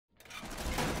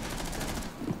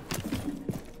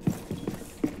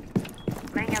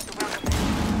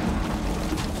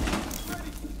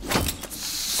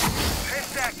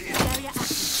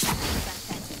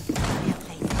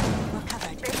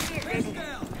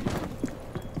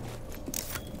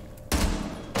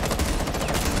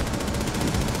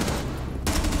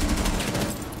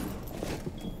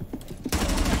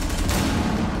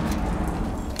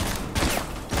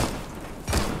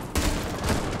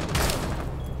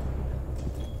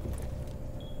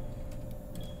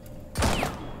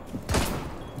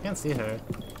can't see her.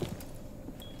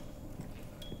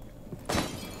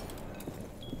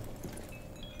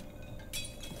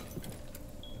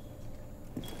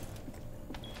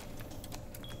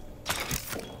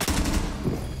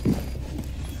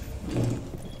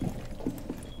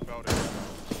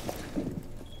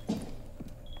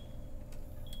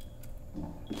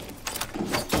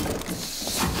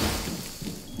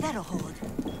 That'll hold.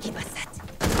 Keep us set.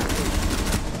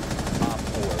 Op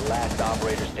 4, last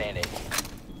operator standing.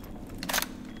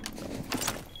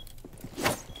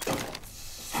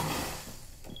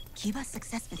 Keep us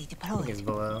successfully He's deployed.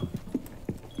 below.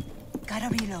 Gotta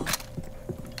reload.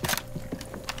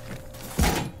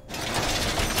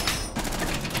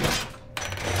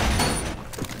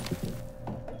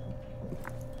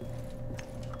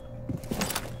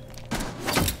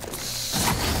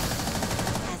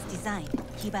 As designed,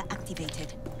 Kiba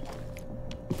activated.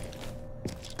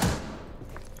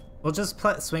 We'll just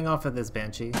swing off of this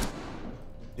Banshee.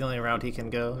 The only route he can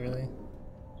go, really.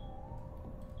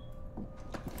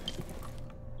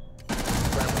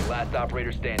 Friendly, last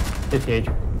operator standing. Disengage.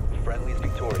 Friendly's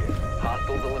victorious.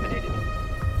 Hostiles eliminated.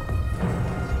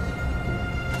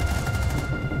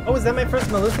 Oh, is that my first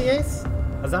Melusi ace?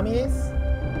 Azami ace?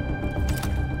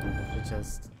 It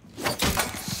just...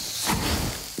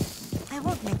 I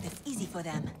won't make this easy for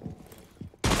them.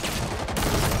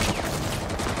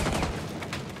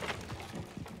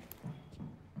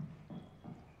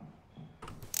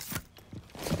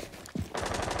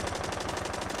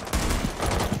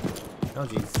 Oh,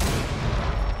 jeez.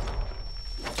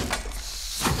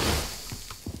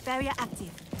 Barrier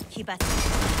active. Keep us.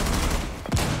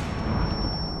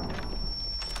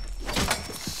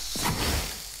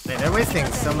 Man, they're wasting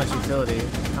so much utility.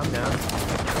 Calm down.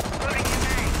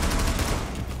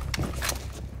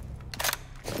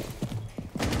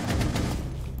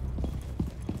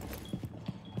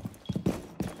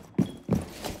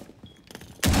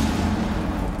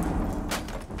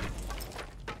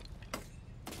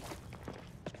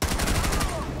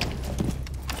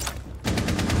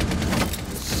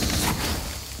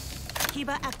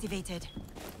 Kiba activated.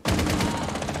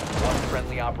 One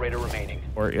friendly operator remaining.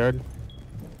 Courtyard.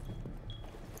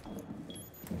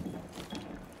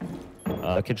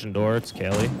 Kitchen door, it's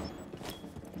Kaylee.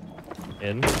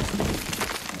 In.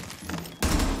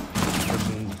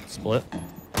 Person split.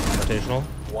 Rotational.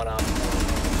 One op 4.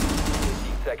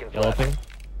 15 seconds Yellow left. ping.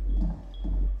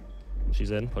 She's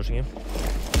in, pushing you.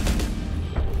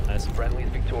 Nice. Friendly's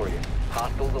victorious.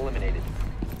 Hostiles eliminated.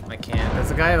 I can't. There's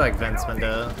a guy like vents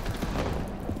window.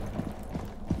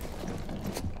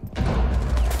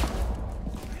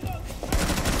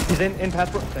 He's in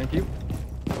passport. Thank you.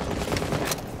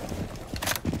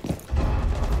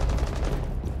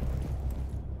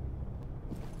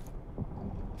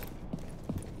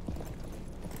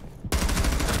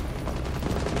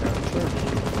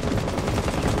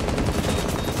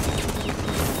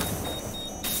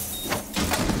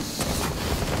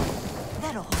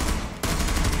 That'll hold.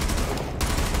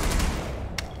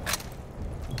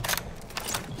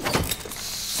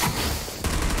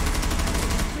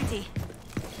 Pretty.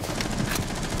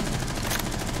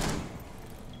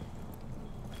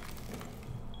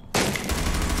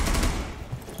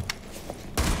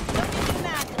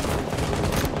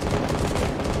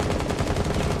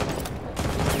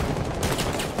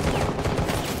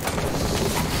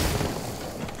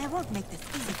 I won't make this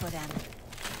easy for them.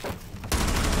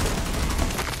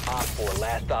 Op 4,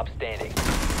 last stop standing.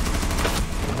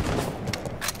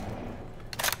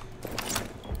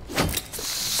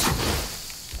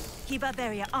 Kiba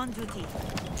barrier on duty.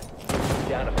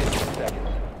 Down to 15 seconds.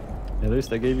 At least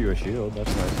they gave you a shield.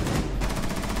 That's nice.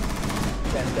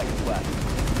 10 seconds left.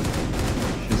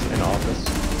 She's in office.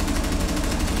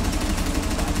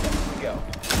 5 seconds to go.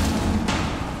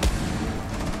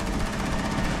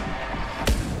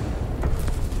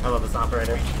 I love this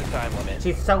operator. Reach the time limit.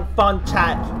 She's so fun,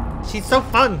 chat. She's so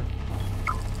fun.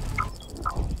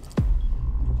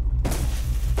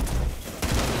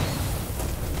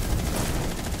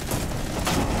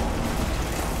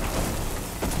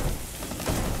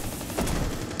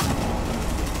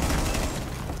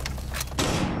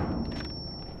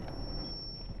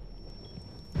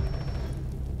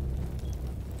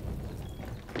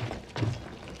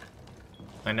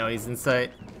 I know he's in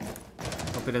sight.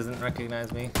 Hope he doesn't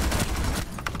recognize me.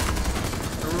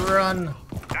 Run!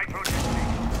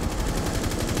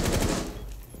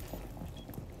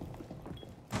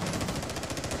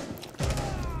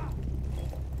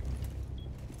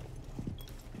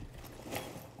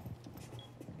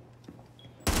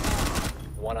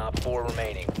 One op 4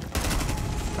 remaining.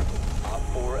 Op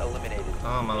 4 eliminated.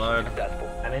 Oh my lord. Successful.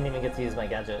 I didn't even get to use my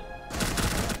gadget.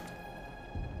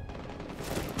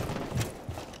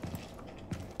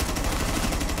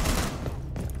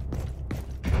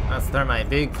 thermite,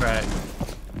 big crack.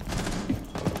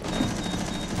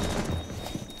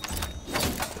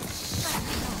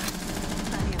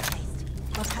 Barrier placed.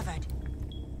 We're covered.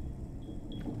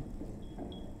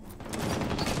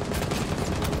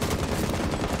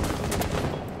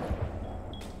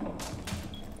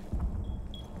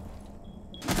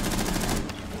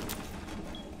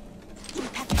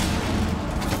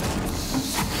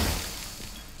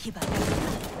 Keep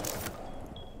up.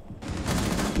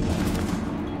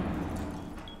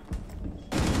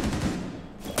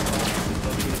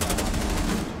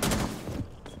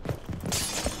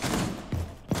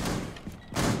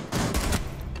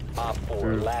 Op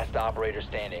 4, last operator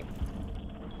standing.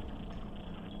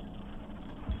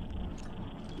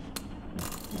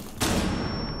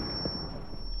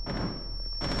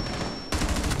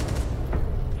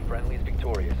 Friendly's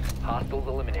victorious. Hostiles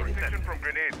eliminated.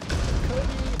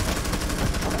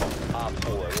 Op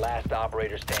 4, last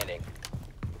operator standing.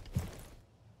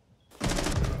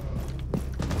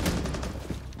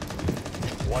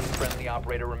 One friendly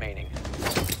operator remaining.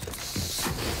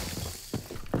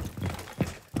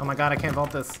 Oh my god, I can't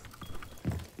vault this.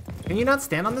 Can you not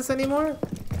stand on this anymore?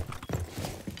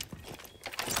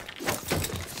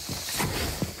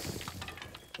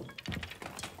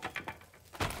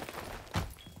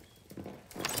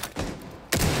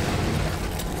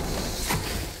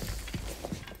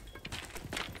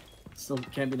 Still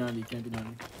can't be 90, can't be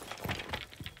 90.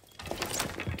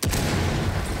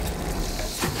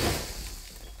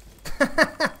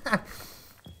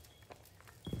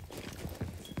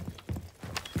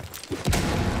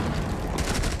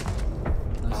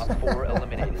 Op 4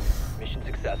 eliminated. Mission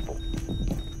successful.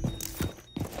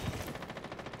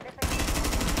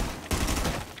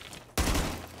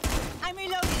 I'm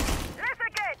reloading.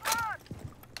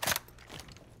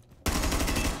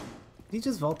 Did he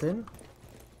just vault in?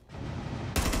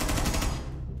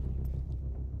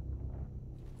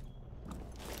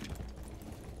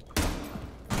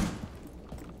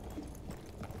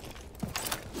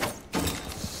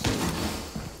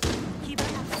 Keep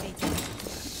it activated.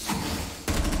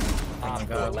 Op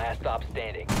 4, last stop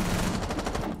standing.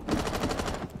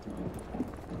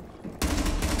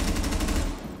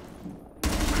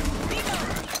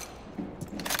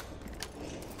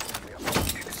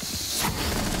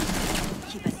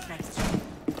 Keep us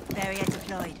straight. Barrier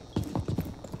deployed.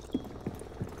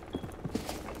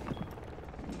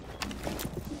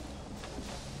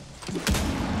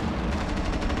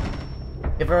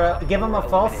 Give him a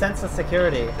false sense of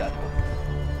security. Successful.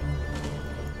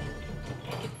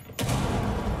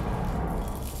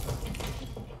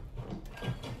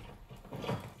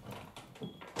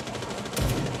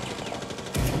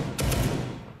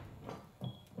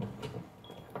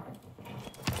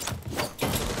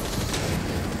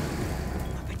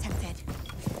 We're protected.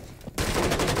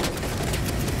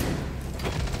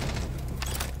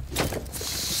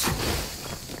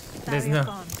 There's Barrier no-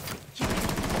 gone. Keep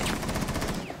it.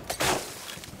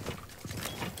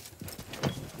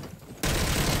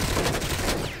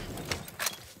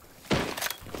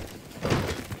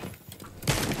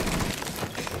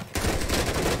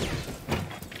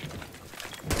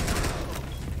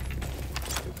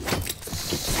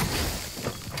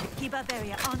 Keep our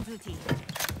barrier on duty.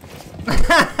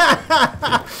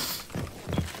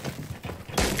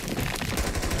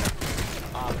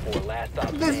 Op 4, last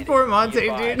stop This standing. poor Monte, Be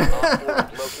advised, dude. Op 4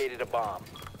 has located a bomb.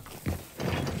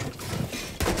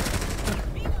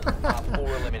 Op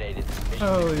 4 eliminated. Mission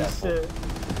Holy successful. shit.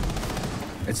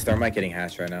 It's thermite getting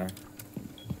hashed right now.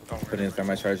 Putting the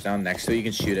thermite charge down next to it, you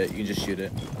can shoot it. You can just shoot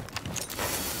it.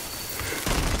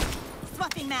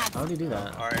 Swapping mag. How would he do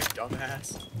that? Alright,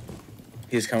 dumbass.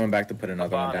 He's coming back to put A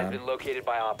another one bomb has down. been located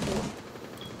by Op 4.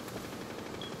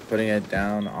 Putting it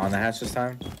down on the hatch this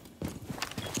time.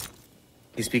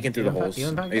 He's peeking through the holes. You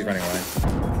impact He's it? running away.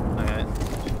 Okay.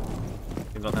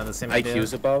 We both have the same idea.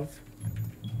 IQ's above.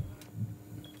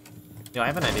 Yo, I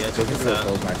have an idea. Go Check through this the out.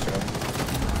 holes, Maestro.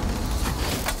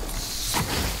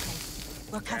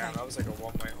 We're Damn, covered. that was like a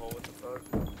one-way hole. What the fuck?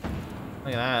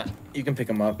 Look at that. You can pick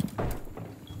him up.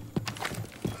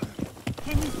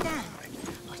 Can you stand?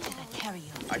 Or should I carry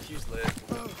you? IQ's lit.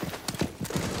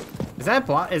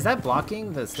 Is that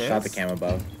blocking the stairs? Shot the cam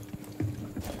above.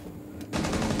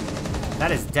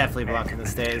 That is definitely blocking the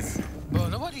stairs. Bro,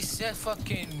 nobody said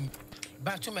fucking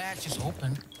back to my act is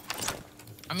open.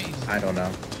 I mean, I don't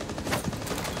know.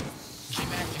 she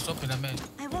act is open. I meant,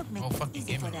 I won't make Oh, this fucking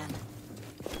easy for gamer. them.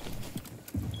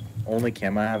 Only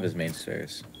cam I have is main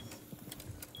stairs.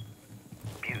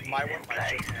 My one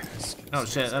might just be Oh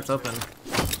shit, that's open.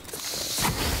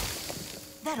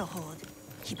 That'll hold.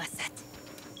 Keep us set.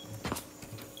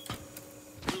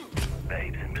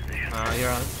 You're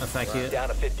on. That's not cute. Down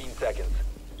to 15 seconds.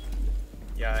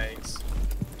 Yikes.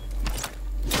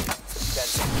 10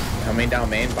 seconds. Coming down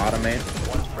main, bottom main.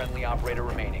 One friendly operator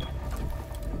remaining.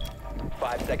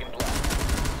 5 seconds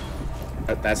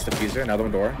left. That's diffuser. Another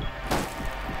one door.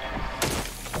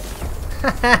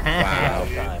 Wow.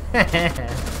 Time.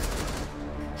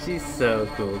 She's so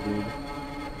cool, dude.